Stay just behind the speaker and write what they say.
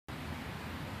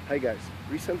Hi guys,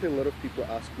 recently a lot of people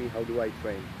ask me how do I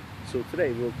train. So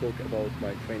today we'll talk about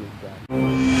my training plan.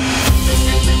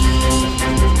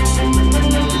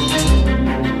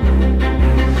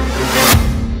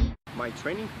 My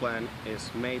training plan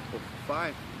is made of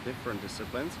 5 different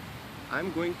disciplines.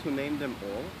 I'm going to name them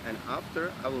all, and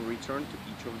after I will return to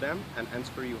each of them and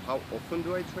answer you how often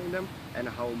do I train them and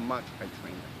how much I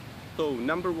train them. So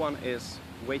number 1 is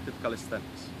weighted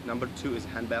calisthenics. Number 2 is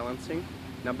hand balancing.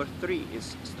 Number 3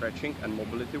 is stretching and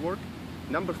mobility work.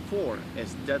 Number 4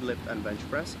 is deadlift and bench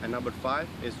press. And number 5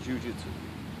 is jiu-jitsu.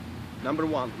 Number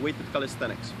 1, weighted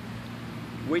calisthenics.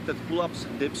 Weighted pull-ups,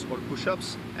 dips or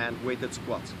push-ups, and weighted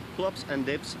squats. Pull-ups and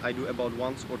dips I do about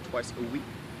once or twice a week.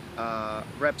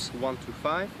 Reps 1 to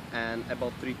 5 and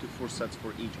about 3 to 4 sets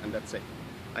for each, and that's it.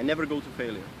 I never go to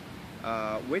failure.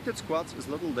 Weighted squats is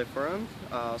a little different.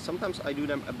 Sometimes I do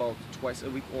them about twice a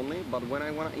week only, but when I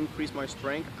want to increase my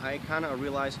strength, I kind of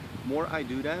realize more I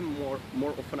do them,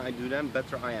 more often I do them,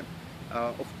 better I am.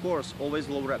 Of course, always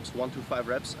low reps, 1 to 5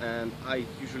 reps, and I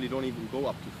usually don't even go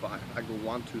up to 5. I go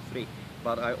 1, 2, 3,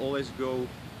 but I always go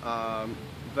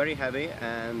very heavy,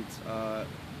 and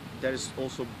there is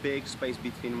also big space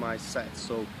between my sets.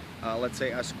 So let's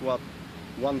say I squat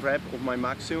 1 rep of my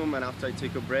maximum, and after I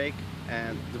take a break,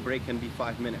 and the break can be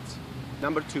 5 minutes.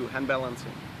 Number 2, hand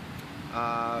balancing.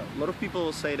 A lot of people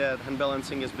will say that hand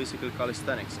balancing is basically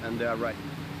calisthenics, and they are right.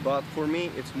 But for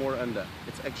me, it's more than that.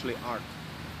 It's actually art.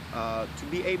 To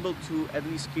be able to at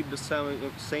least keep the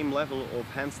same level of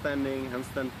handstanding,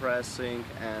 handstand pressing,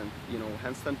 and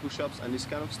handstand push-ups and this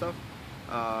kind of stuff.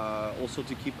 Also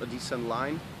to keep a decent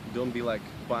line, don't be like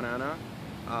banana.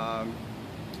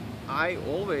 I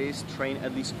always train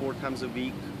at least 4 times a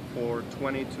week for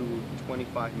 20 to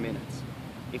 25 minutes.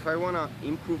 If I want to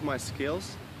improve my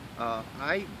skills,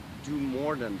 I do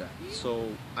more than that. So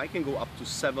I can go up to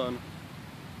 7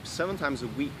 times a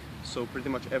week. So pretty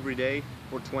much every day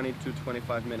for 20 to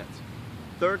 25 minutes.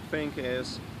 Third thing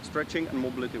is stretching and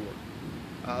mobility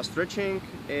work. Stretching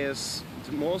is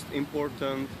the most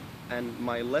important and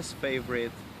my less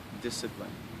favorite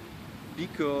discipline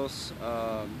because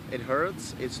it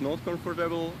hurts, it's not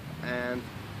comfortable, and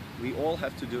we all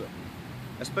have to do it.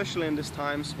 Especially in these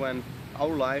times when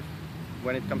our life,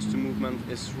 when it comes to movement,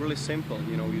 is really simple.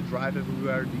 You drive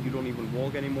everywhere, you don't even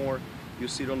walk anymore. You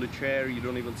sit on the chair, you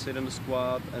don't even sit in the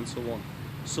squat, and so on.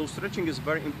 So stretching is a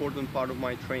very important part of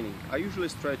my training. I usually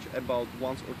stretch about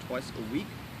once or twice a week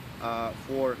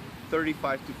for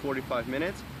 35 to 45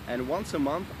 minutes, and once a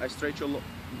month I stretch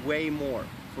way more.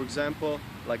 For example,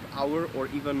 like hour or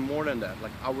even more than that,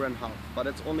 like hour and a half, but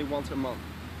it's only once a month.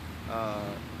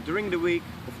 During the week,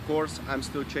 of course, I'm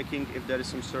still checking if there is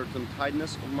some certain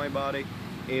tightness of my body.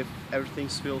 If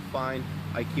everything's still fine,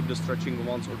 I keep the stretching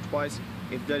once or twice.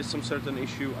 If there is some certain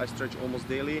issue, I stretch almost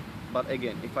daily. But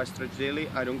again, if I stretch daily,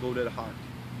 I don't go that hard.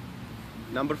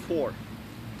 Number 4,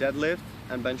 deadlift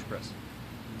and bench press.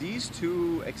 These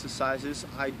 2 exercises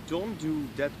I don't do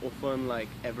that often like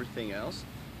everything else,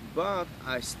 but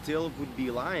I still would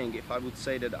be lying if I would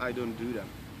say that I don't do them.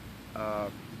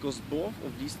 Because both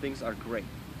of these things are great.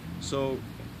 So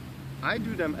I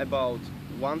do them about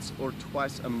once or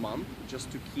twice a month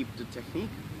just to keep the technique,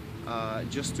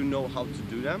 just to know how to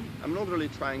do them. I'm not really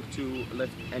trying to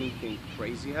lift anything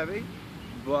crazy heavy,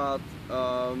 but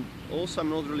also I'm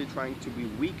not really trying to be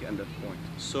weak at that point.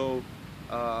 So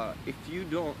if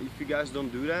you guys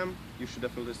don't do them, you should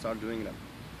definitely start doing them.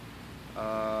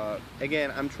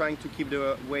 Again, I'm trying to keep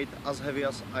the weight as heavy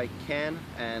as I can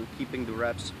and keeping the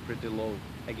reps pretty low.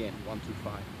 Again, 1 to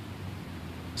 5.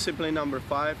 Discipline number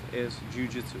 5 is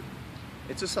jiu-jitsu.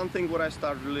 It's just something what I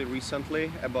started really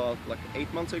recently, about like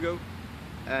 8 months ago,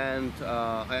 and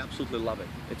I absolutely love it.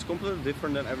 It's completely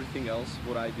different than everything else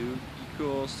what I do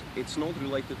because it's not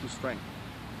related to strength.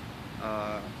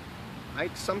 I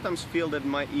sometimes feel that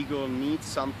my ego needs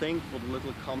something what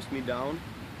little calms me down,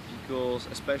 because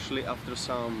especially after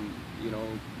some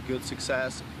good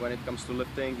success when it comes to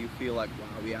lifting, you feel like,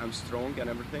 wow, yeah, I'm strong and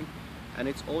everything, and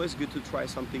it's always good to try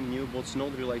something new what's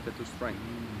not related to strength.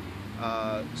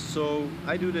 So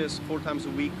I do this 4 times a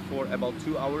week for about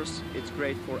 2 hours. It's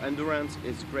great for endurance,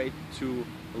 it's great to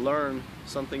learn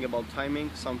something about timing,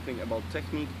 something about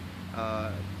technique.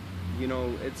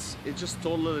 It's just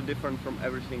totally different from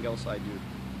everything else I do.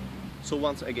 So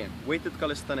once again, weighted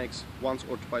calisthenics once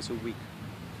or twice a week.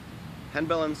 Hand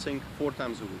balancing 4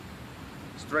 times a week.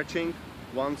 Stretching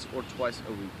once or twice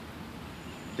a week.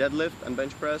 Deadlift and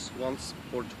bench press once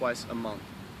or twice a month.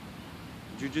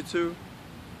 Jiu-jitsu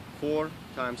 4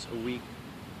 times a week.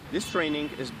 This training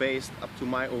is based up to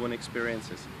my own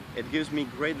experiences. It gives me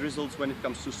great results when it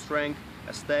comes to strength,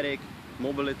 aesthetic,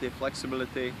 mobility,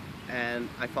 flexibility, and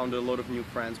I found a lot of new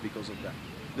friends because of that.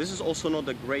 This is also not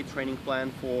a great training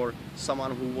plan for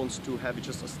someone who wants to have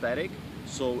just aesthetic.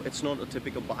 So it's not a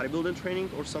typical bodybuilding training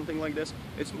or something like this.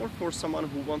 It's more for someone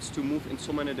who wants to move in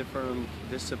so many different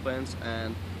disciplines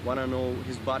and want to know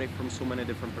his body from so many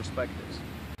different perspectives.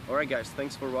 Alright guys,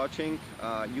 thanks for watching.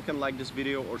 You can like this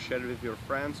video or share it with your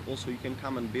friends. Also, you can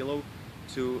comment below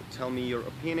to tell me your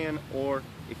opinion, or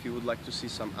if you would like to see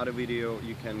some other video,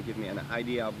 you can give me an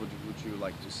idea of what would you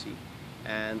like to see.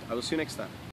 And I will see you next time.